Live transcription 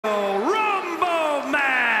Rumble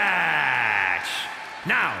match!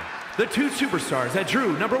 Now, the two superstars that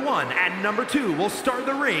drew number 1 and number 2 will start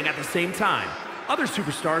the ring at the same time. Other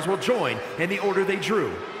superstars will join in the order they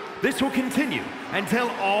drew. This will continue until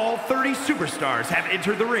all 30 superstars have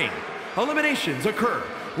entered the ring. Eliminations occur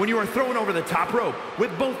when you are thrown over the top rope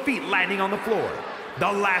with both feet landing on the floor. The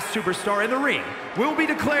last superstar in the ring will be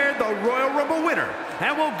declared the Royal Rumble winner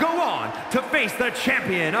and will go on to face the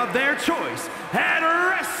champion of their choice at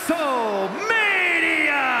WrestleMania!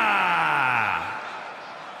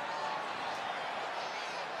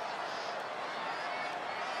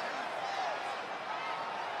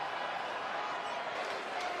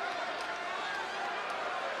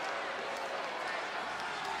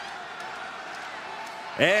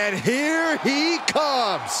 And here he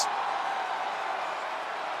comes.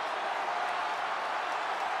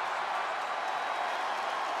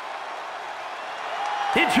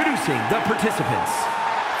 Introducing the participants.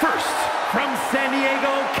 First, from San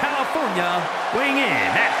Diego, California, weighing in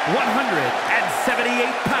at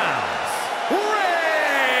 178 pounds, Ray!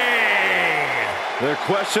 The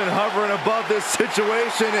question hovering above this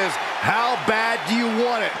situation is, how bad do you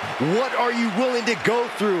want it? What are you willing to go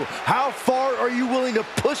through? How far are you willing to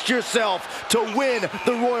push yourself to win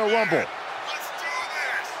the Royal Rumble? Let's do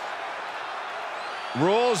this!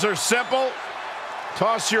 Rules are simple.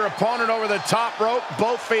 Toss your opponent over the top rope,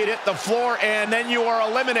 both feet hit the floor, and then you are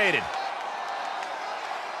eliminated.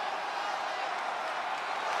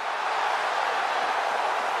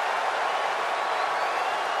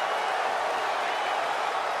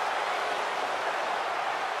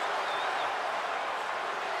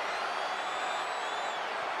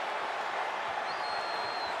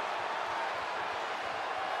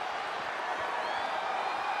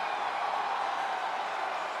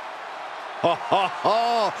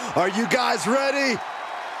 Are you guys ready?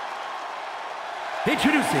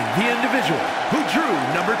 Introducing the individual who drew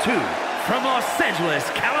number 2 from Los Angeles,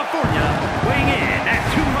 California, weighing in at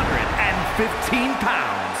 215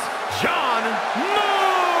 pounds, John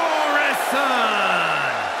Morrison!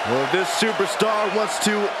 Well, if this superstar wants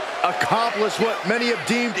to accomplish what many have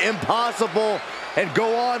deemed impossible and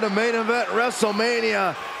go on to main event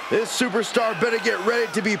WrestleMania, this superstar better get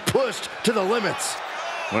ready to be pushed to the limits.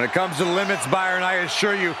 When it comes to the limits, Byron, I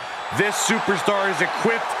assure you, this superstar is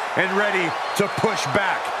equipped and ready to push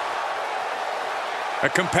back. A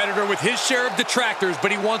competitor with his share of detractors, but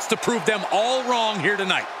he wants to prove them all wrong here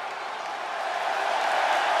tonight.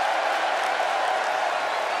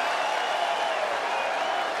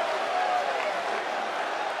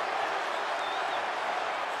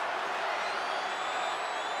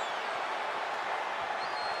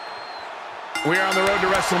 We are on the road to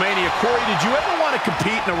WrestleMania. Corey, did you ever want to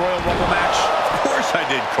compete in a Royal Rumble match? Of course I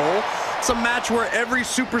did, Cole. It's a match where every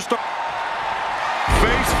superstar...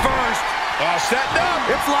 Face first. All set up.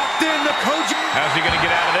 It's locked in. The Koji... How's he going to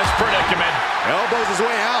get out of this predicament? Elbows his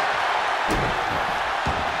way out.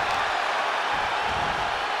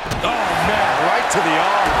 Oh, man, right to the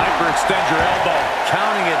arm. Hyperextend your elbow.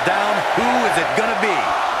 Counting it down. Who is it going to be?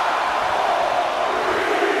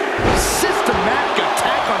 Systematic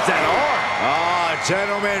attack on that arm.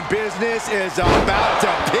 Gentlemen, business is about to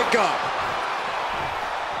pick up.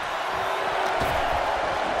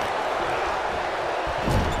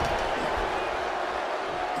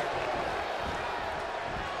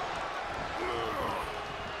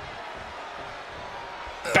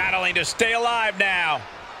 Battling to stay alive now.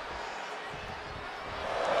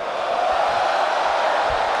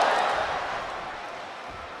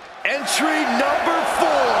 Entry number 4.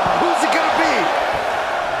 Who's it gonna be?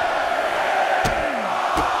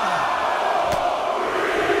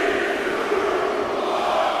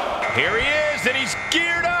 Here he is, and he's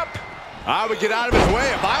geared up. I would get out of his way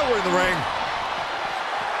if I were in the ring.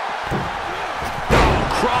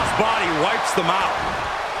 Crossbody wipes them out.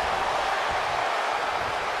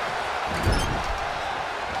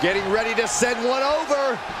 Getting ready to send one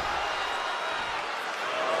over.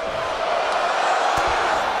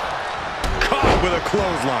 Caught with a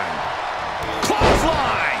clothesline.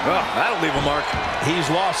 Clothesline. Oh, that'll leave a mark. He's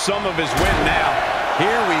lost some of his wind now.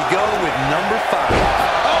 Here we go with number 5.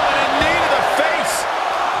 Oh, and a knee to the face.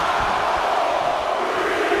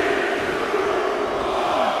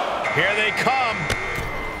 Here they come.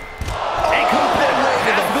 A competitor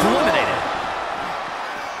has been eliminated.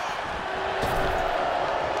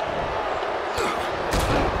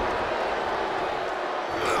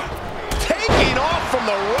 Taking off from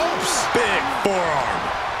the ropes. Big forearm.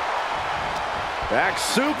 Back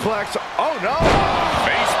suplex. Oh, no.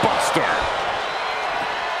 Face buster.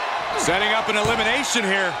 Setting up an elimination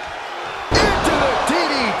here. Into the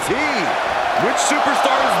DDT. Which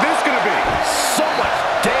superstar is this going to be? So much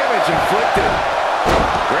damage inflicted.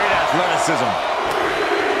 Great athleticism.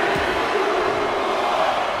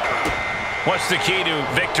 What's the key to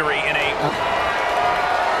victory in a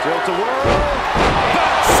Tilt-a-whirl.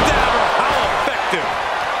 Backstabber. How effective.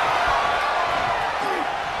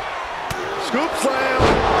 Scoop slam.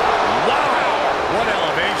 Wow. What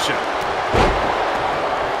elevation.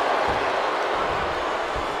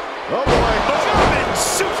 Oh boy. German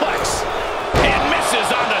suplex. And misses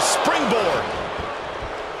on the springboard.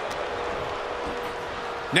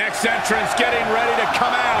 Next entrance getting ready to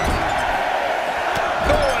come out.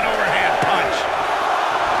 Oh, an overhand punch.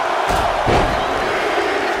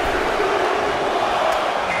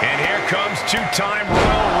 And here comes two-time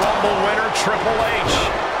Royal Rumble winner Triple H.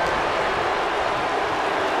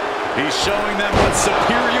 He's showing them what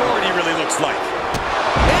superiority really looks like.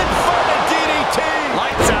 Inverted DDT.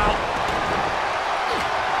 Lights out.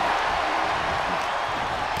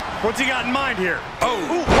 What's he got in mind here? Oh,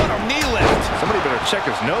 what a knee lift. Somebody better check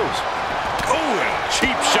his nose. Oh, and a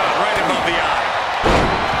cheap shot right above the eye.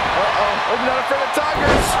 Uh-oh. I'm not afraid of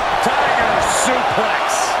tigers. Tiger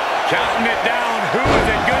suplex. Counting it down. Who is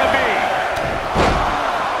it going to be?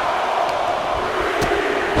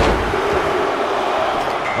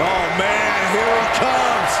 Oh, man, here he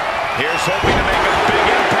comes. Here's hoping to make a big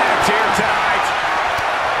impact here tonight.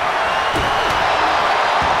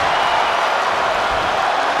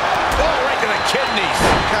 Oh, right to the kidneys.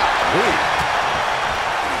 Golly.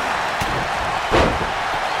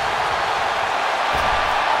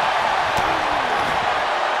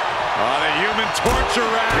 On a human torture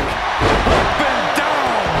rack. Up and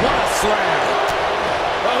down. What a slam.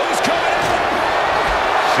 Oh, who's coming out?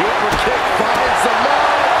 Super kick finds the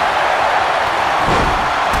mark.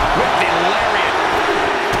 With the lariat.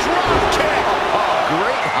 Drop kick. Oh,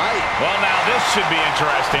 great height. Well, now this should be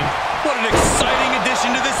interesting. What an exciting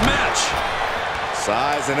addition to this match.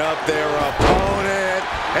 Sizing up their opponent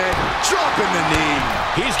and dropping the knee.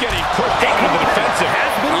 He's getting pushed out of the defensive.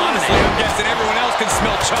 Honestly, I'm guessing everyone else can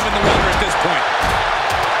smell chum in the water at this point.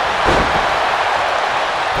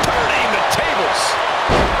 Turning the tables.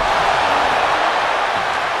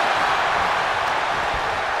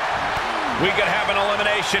 We could have an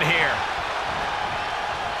elimination here.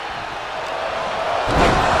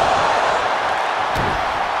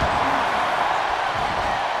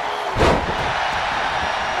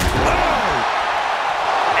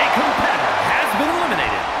 A competitor has been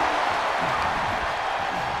eliminated.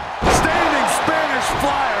 Standing Spanish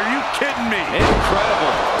fly. Are you kidding me?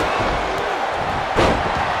 Incredible.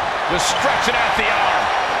 Just stretching out the arm.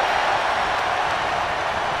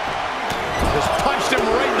 Just punched him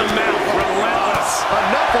right in the mouth. Relentless.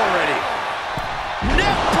 Enough already.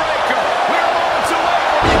 Neck breaker. We're moments away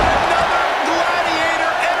from yet another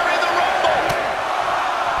gladiator entering the Rumble.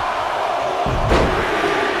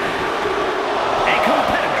 A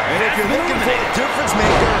competitor And if has you're been looking for a eliminated. difference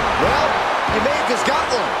maker, well, you may have just got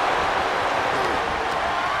one.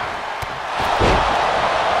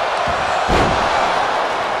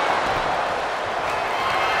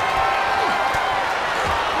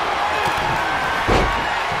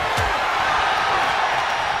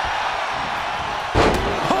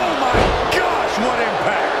 Oh, my gosh, what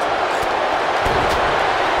impact.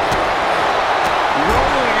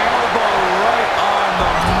 Rolling elbow right on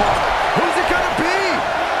the mark. Who's it gonna be?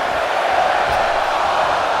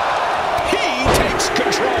 He takes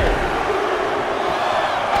control.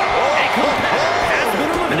 A competitor has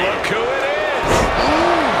been eliminated. Look who it is.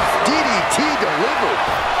 Ooh, DDT delivered.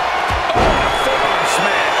 Oh, a forearm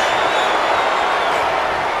smash.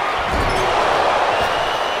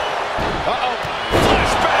 Uh-oh.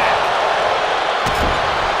 Flashback.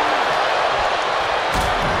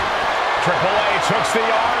 Triple H hooks the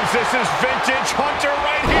arms. This is vintage Hunter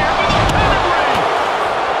right here with a pedigree.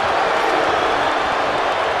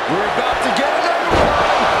 We're about to get another one.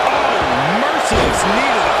 Oh, merciless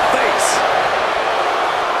knee to the face.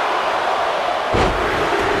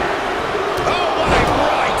 Oh, what a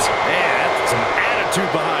right. Man, that's some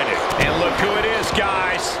attitude behind it. And look who it is,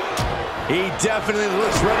 guys. He definitely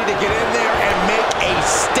looks ready to get in there and make a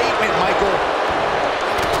statement, Michael.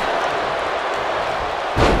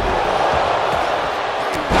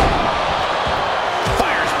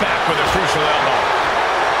 Fires back with a crucial elbow.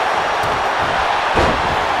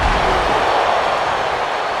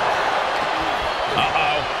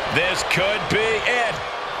 Uh-oh. This could be it.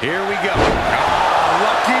 Here we go. Ah,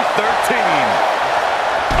 lucky 13.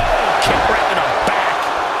 Oh, kick right to the back.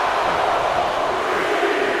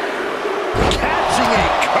 Catching a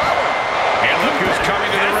cover. And look who's coming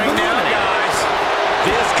to the ring now, guys.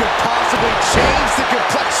 This could possibly change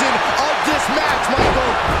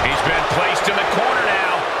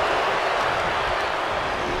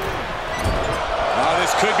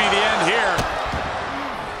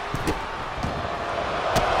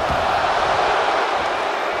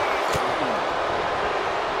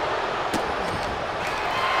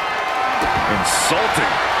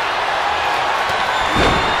insulting.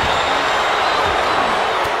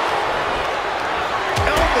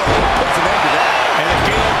 Elbow puts an end to that. And the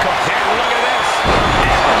game comes in. Look at this.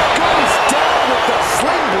 Goes down with the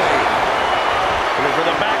sling blade. Looking for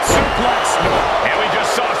the back suplex. And we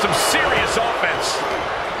just saw some serious offense.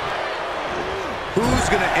 Who's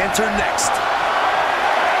going to enter next?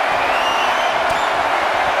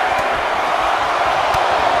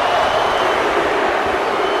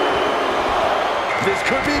 This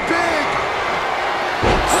could be big.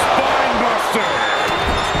 Spine buster.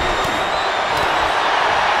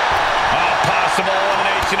 Possible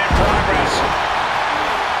elimination in progress.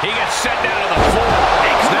 He gets set down to the floor.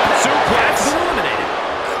 Snap suplex. That's been eliminated.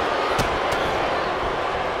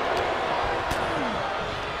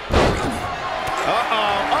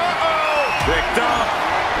 Picked up.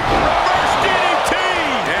 Reverse DDT.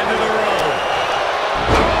 End of the road.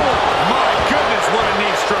 Oh, my goodness, what a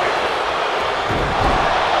knee strike.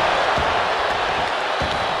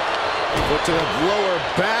 Foot to the lower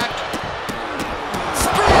back.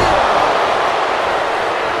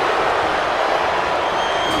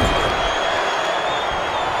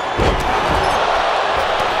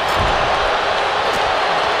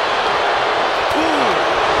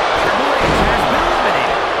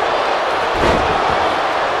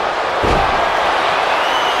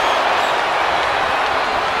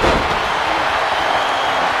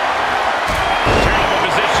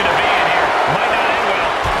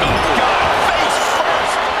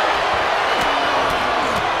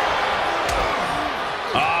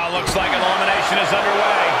 Looks like an elimination is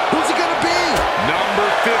underway. Who's it going to be? Number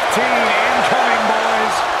 15 incoming,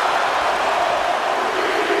 boys.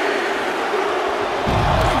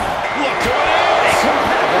 Look who it is.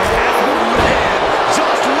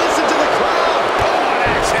 Just listen to the crowd. Oh, an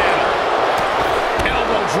axe handle.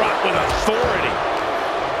 Elbow drop with authority.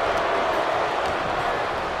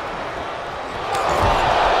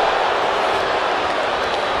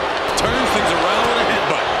 Turns things around with a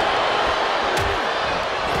headbutt.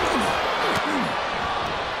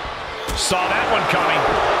 Saw that one coming.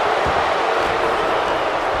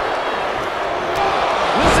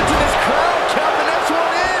 Listen to this crowd count the next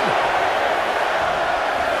one in.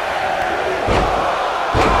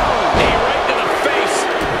 Knee right to the face.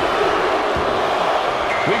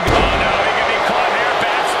 Oh no, he can be caught here.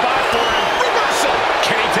 Bad spot for him. Reversal.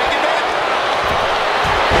 Can he take it back?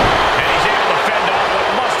 And he's able to fend off what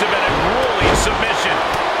must have been a grueling submission.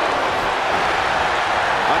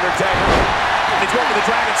 Undertaker. He's going for the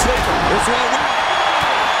Dragon Sleeper. This one.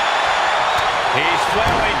 He's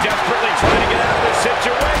flailing, desperately trying to get out of this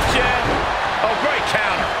situation. Oh, great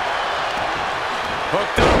counter.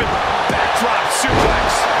 Hooked up and backdrop suplex.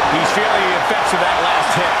 He's feeling the effects of that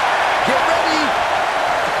last hit. Get ready.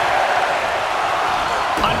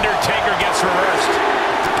 Undertaker gets reversed.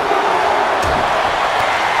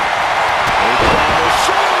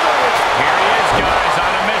 Here he is, guys,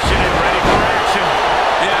 on a mission and ready for action.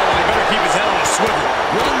 Yeah, well, he better keep his head on a swivel.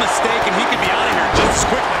 One mistake and he could be out of here just as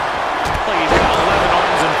quickly. Well, he's got 11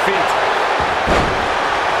 arms and feet.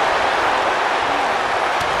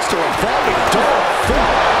 It's a revolving door.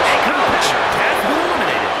 A competitor has been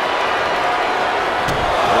eliminated.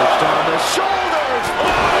 Pushed on the shoulders.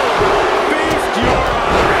 Feast your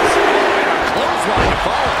eyes. And a clothesline to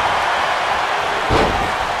follow.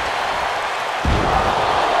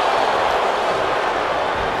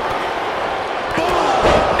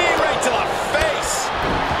 Knee right to the face.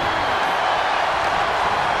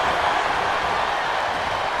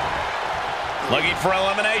 Looking for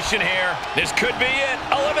elimination here. This could be it.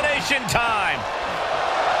 Elimination time.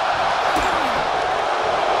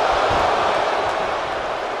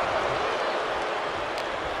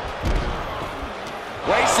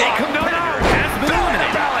 A competitor has been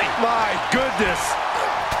eliminated. My goodness.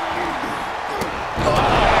 Oh,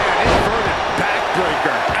 man, inverted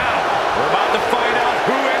backbreaker. Ow. We're about to find out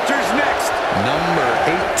who enters next. Number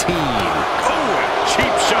 18. Oh, a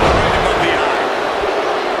cheap shot right above the eye.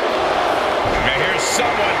 Now here's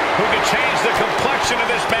someone who can change the complexion of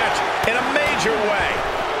this match in a major way.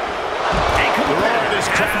 The roar of this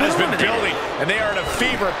crowd has been building, and they are at a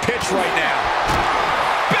fever pitch right now.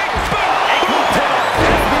 Big boom!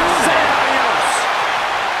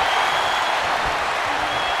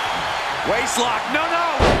 Waistlock. No, no.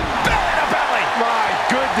 Belly to belly! My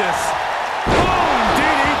goodness. Boom,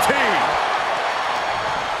 DDT.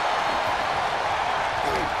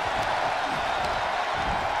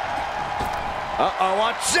 Uh-oh,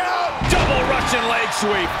 watch out. Double Russian leg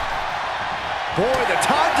sweep. Boy, the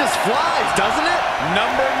time just flies, doesn't it?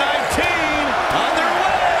 Number 19 on their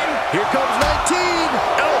way. Here comes 19.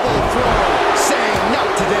 Elbow throw. Saying not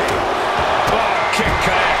today. Oh,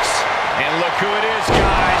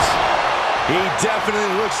 definitely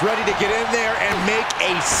looks ready to get in there and make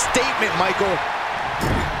a statement, Michael.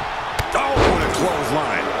 Oh, what a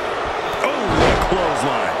clothesline. Oh, what a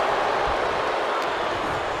clothesline.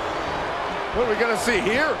 What are we going to see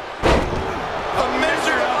here? A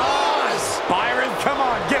Measure of Oz. Byron, come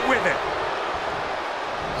on, get with it.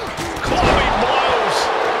 Clubbing blows.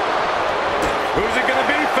 Who's it going to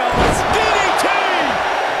be, fellas? DDT!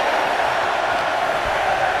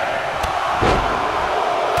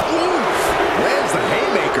 Lands the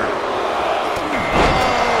haymaker.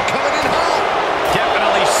 Oh, coming in hot.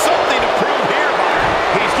 Definitely something to prove here, Byron.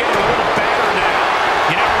 He's getting a little better now.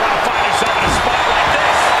 You never want to find yourself in a spot like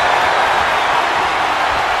this.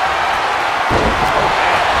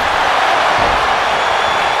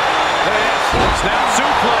 Snap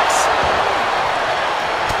suplex.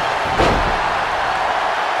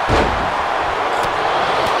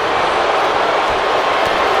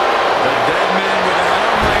 The dead man with an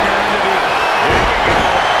arm right now to be. There you go.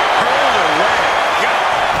 Hurled away. Got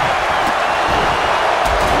it.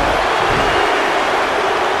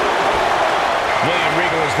 William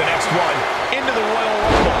Regal is the next one into the Royal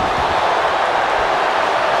Rumble.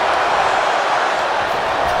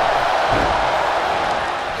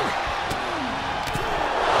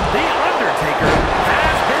 The Undertaker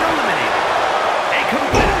has been eliminated. A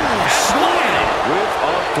competitor has been eliminated. With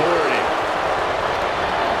authority.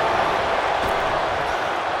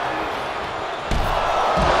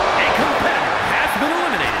 A competitor has been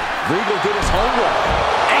eliminated. Regal did his homework.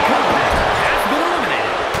 A competitor has been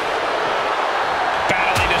eliminated.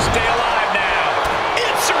 Battling to stay alive now.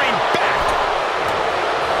 Answering back.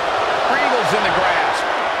 Regal's in the grasp.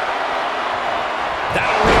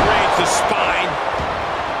 That'll rearrange the spine.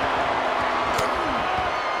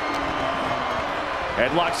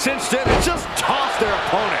 Headlock cinched in and just tossed their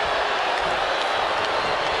opponent.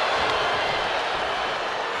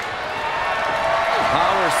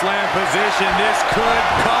 Power slam position. This could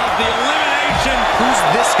cause the elimination. Who's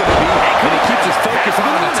this going to be? And he keeps his focus on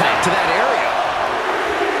an attack to that area.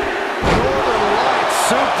 Northern Lights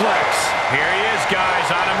suplex. Here he is, guys,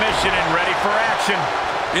 on a mission and ready for action.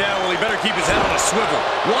 Yeah, well, he better keep his head on a swivel.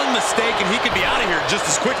 One mistake and he could be out of here just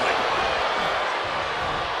as quickly.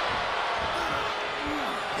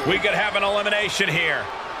 We could have an elimination here.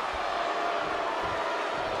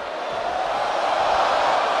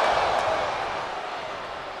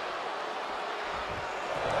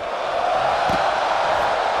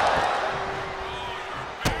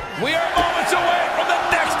 We are moments away from the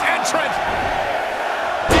next entrant.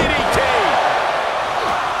 DDT.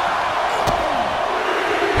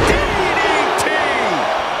 DDT.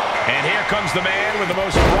 And here comes the man with the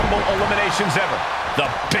most Rumble eliminations ever. The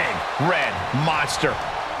Big Red Monster.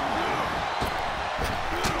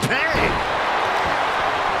 Bang!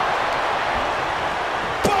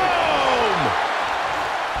 Boom!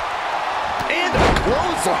 And a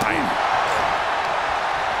clothesline.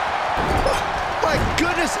 My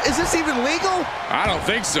goodness, is this even legal? I don't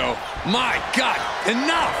think so. My God,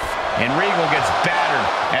 enough! And Regal gets battered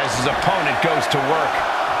as his opponent goes to work.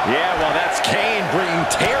 Yeah, well, that's Kane bringing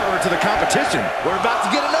terror to the competition. We're about to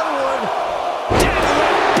get another one.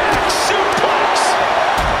 Deadlift back suplex.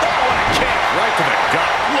 Oh, what a kick. Right to the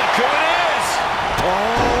gut. Look who it is.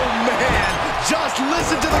 Oh, man. Just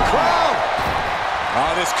listen to the crowd.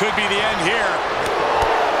 Oh, this could be the end here.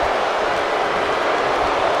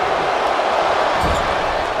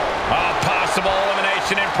 A possible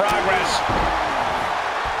elimination in progress.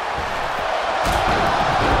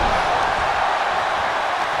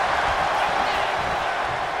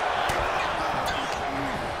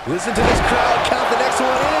 Listen to this crowd count the next one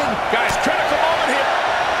in. Guys, critical moment here.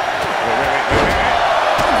 Wait.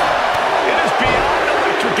 It is beyond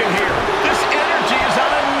electric in here. This energy is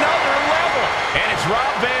on another level. And it's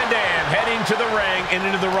Rob Van Dam heading to the ring and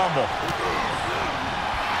into the Rumble.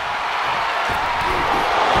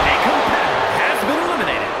 A competitor has been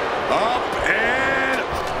eliminated. Up and...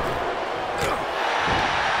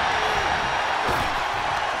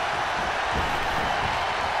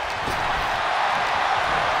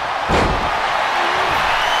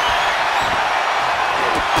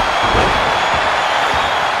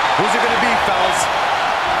 Who's it going to be, fellas?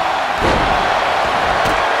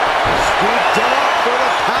 Scooped up for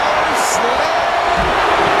the power slam.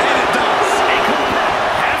 And it does. A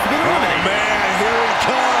competitor has been Oh, eliminated. man, here it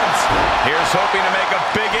comes. Here's hoping to make a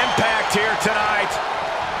big impact here tonight.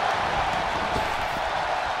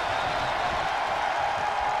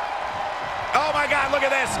 Oh, my God, look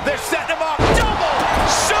at this. They're setting him up. Double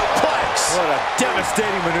suplex. What a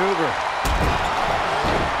devastating maneuver.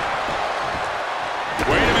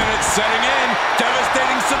 Wait a minute, setting in.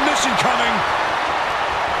 Devastating submission coming.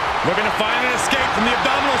 Looking to find an escape from the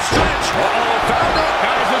abdominal stretch. Uh-oh, found it.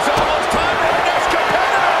 Guys, it's almost time for our next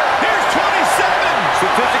competitor. Here's 27.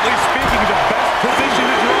 Statistically speaking, the best position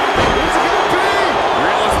to drop. Who's it going to be?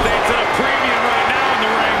 Real estate's at a premium right now in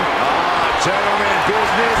the ring. Gentlemen,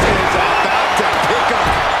 business is about to pick up.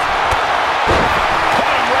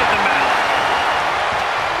 Caught him right in the mouth.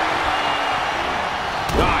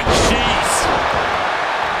 Ah, jeez.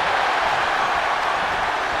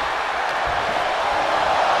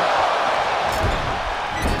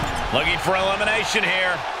 Looking for elimination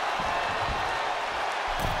here.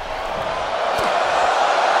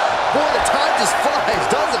 Boy, the time just flies,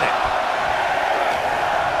 doesn't it?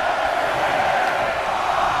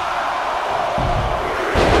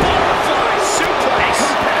 Butterfly suplex.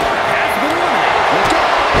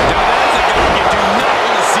 Now that is a guy you do not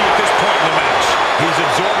want to see at this point in the match. He's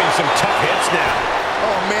absorbing some tough hits now.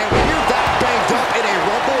 Oh, man, when you're that banged up in a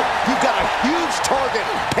rumble, you've got a huge target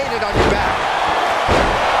painted on your back.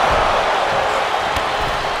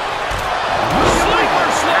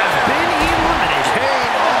 Has been eliminated.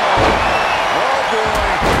 Kane, oh boy.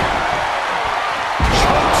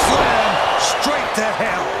 Choke slam straight to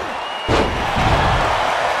hell.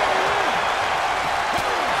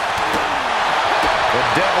 The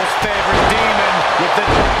devil's favorite demon with the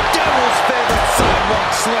devil's favorite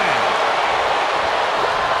sidewalk slam.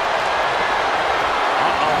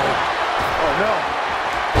 Oh, no.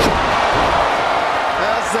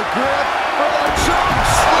 That's the grip for the choke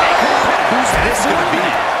slam. Who's this going to be?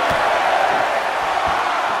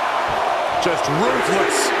 Just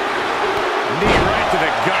ruthless. Knee right to the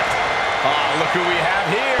gut. Look who we have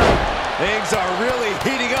here. Things are really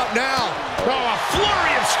heating up now. Oh, a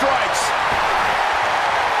flurry of strikes.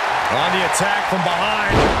 On the attack from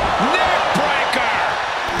behind. Neck breaker.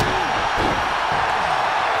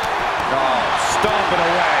 Oh, stomping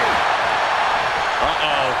away.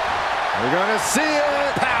 Uh-oh. We're going to see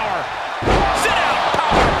it. Power. Sit out.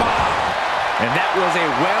 Power bomb. And that was a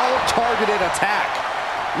well-targeted attack.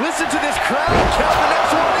 Listen to this crowd. Count the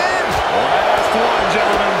next one in. Last one,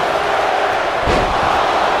 gentlemen.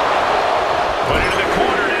 Put into the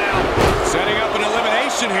corner now. Setting up an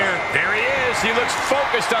elimination here. There he is. He looks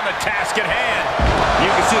focused on the task at hand. You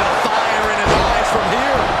can see the fire in his eyes from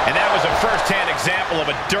here. And that was a first-hand example of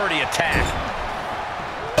a dirty attack.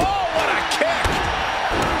 Oh, what a kick.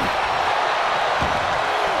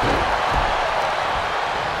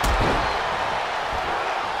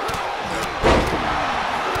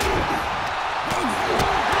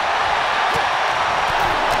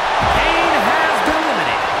 Kane has been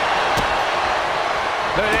eliminated.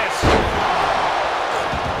 Look at this.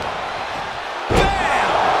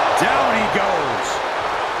 Down he goes.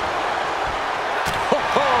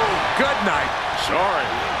 Oh, good night. Sorry.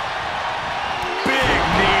 Big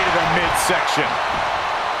knee to the midsection.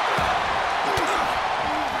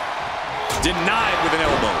 Denied with an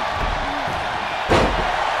elbow.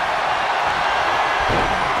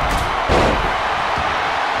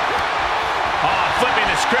 Oh, flipping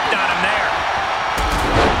the script on him there.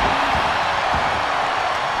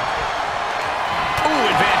 Ooh,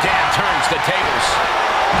 and Van Dam turns the tables.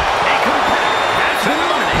 A competitor has been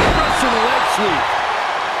eliminated. Russian leg sweep.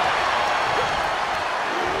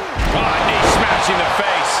 Oh, knee smashing the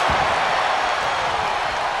face.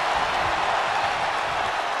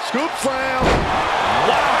 Scoop slam.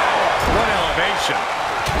 Wow. What elevation.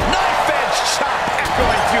 Knife edge chop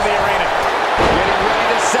echoing through the arena. Getting ready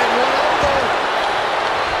to send one over.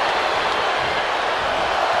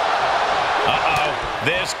 Uh-oh.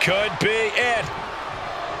 This could be it.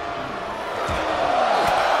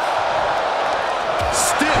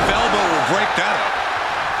 Stiff elbow will break that up.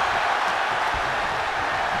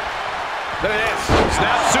 Look at this.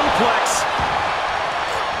 Snap suplex.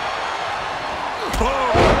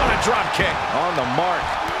 Boom. What a drop kick. On the mark.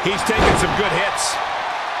 He's taking some good hits.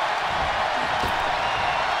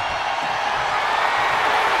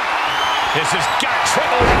 This has got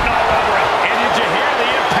trouble written all over it. And did you hear the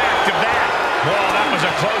impact of that? Well, that was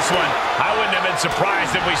a close one. I wouldn't have been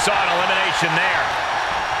surprised if we saw an elimination there.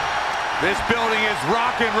 This building is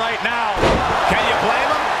rocking right now. Can you blame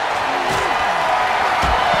him?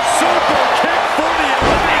 Super kick for the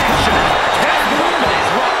elimination.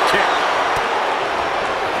 Drop kick.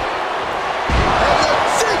 And the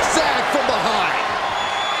zigzag from behind.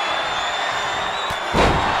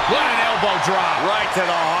 What an elbow drop. Right to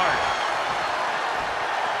the heart.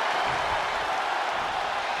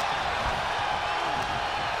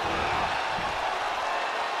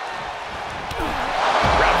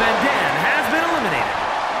 Rob Van Dam has been eliminated.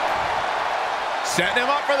 Setting him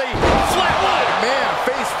up for the flatline. Man,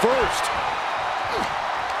 face first.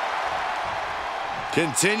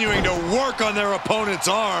 Continuing to work on their opponent's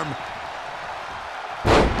arm.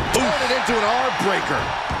 Turn it into an arm breaker.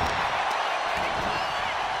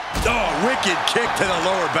 Oh, wicked kick to the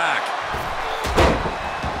lower back.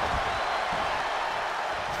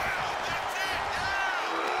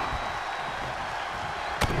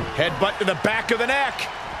 Headbutt to the back of the neck.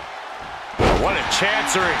 What a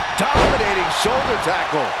chancery. Dominating shoulder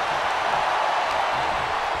tackle.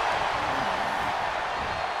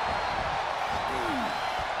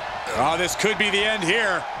 Oh, this could be the end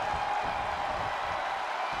here.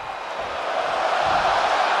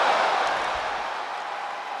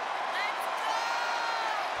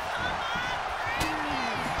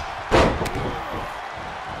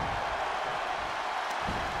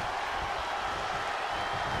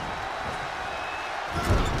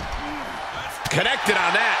 Connected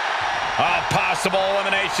on that. A possible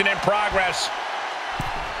elimination in progress.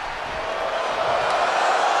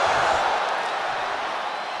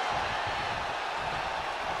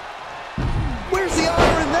 Where's the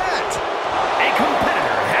honor in that? A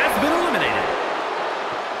competitor has been eliminated.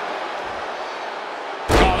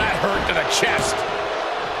 Oh, that hurt to the chest.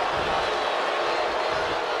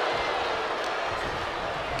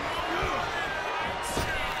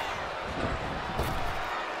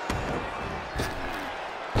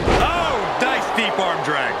 Deep arm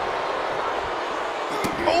drag.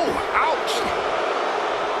 Oh, ouch.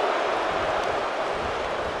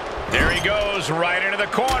 There he goes, right into the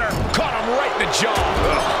corner. Caught him right in the jaw.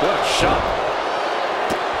 Ugh, what a shot.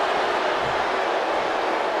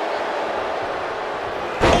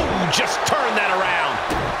 Oh, just turned that around.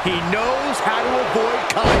 He knows how to avoid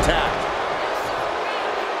contact.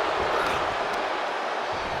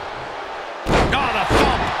 Oh, the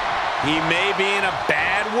thump. He may be in a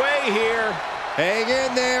bad way here. Hang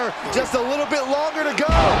in there. Just a little bit longer to go.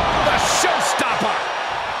 The showstopper.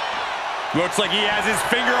 Looks like he has his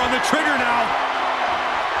finger on the trigger now.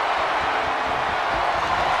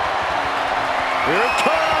 Here it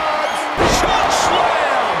comes. Choke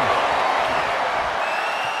slam.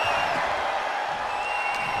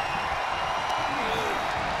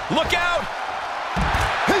 Look out.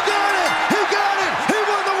 He got it. He got it. He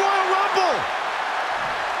won the Royal Rumble.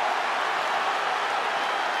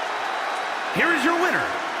 Here is your winner,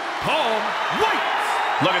 Paul White.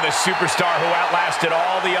 Look at the superstar who outlasted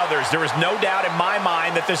all the others. There is no doubt in my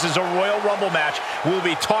mind that this is a Royal Rumble match we'll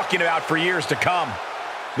be talking about for years to come.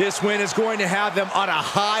 This win is going to have them on a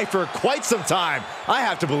high for quite some time, I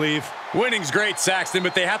have to believe. Winning's great, Saxton,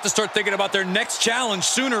 but they have to start thinking about their next challenge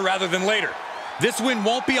sooner rather than later. This win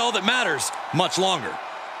won't be all that matters much longer.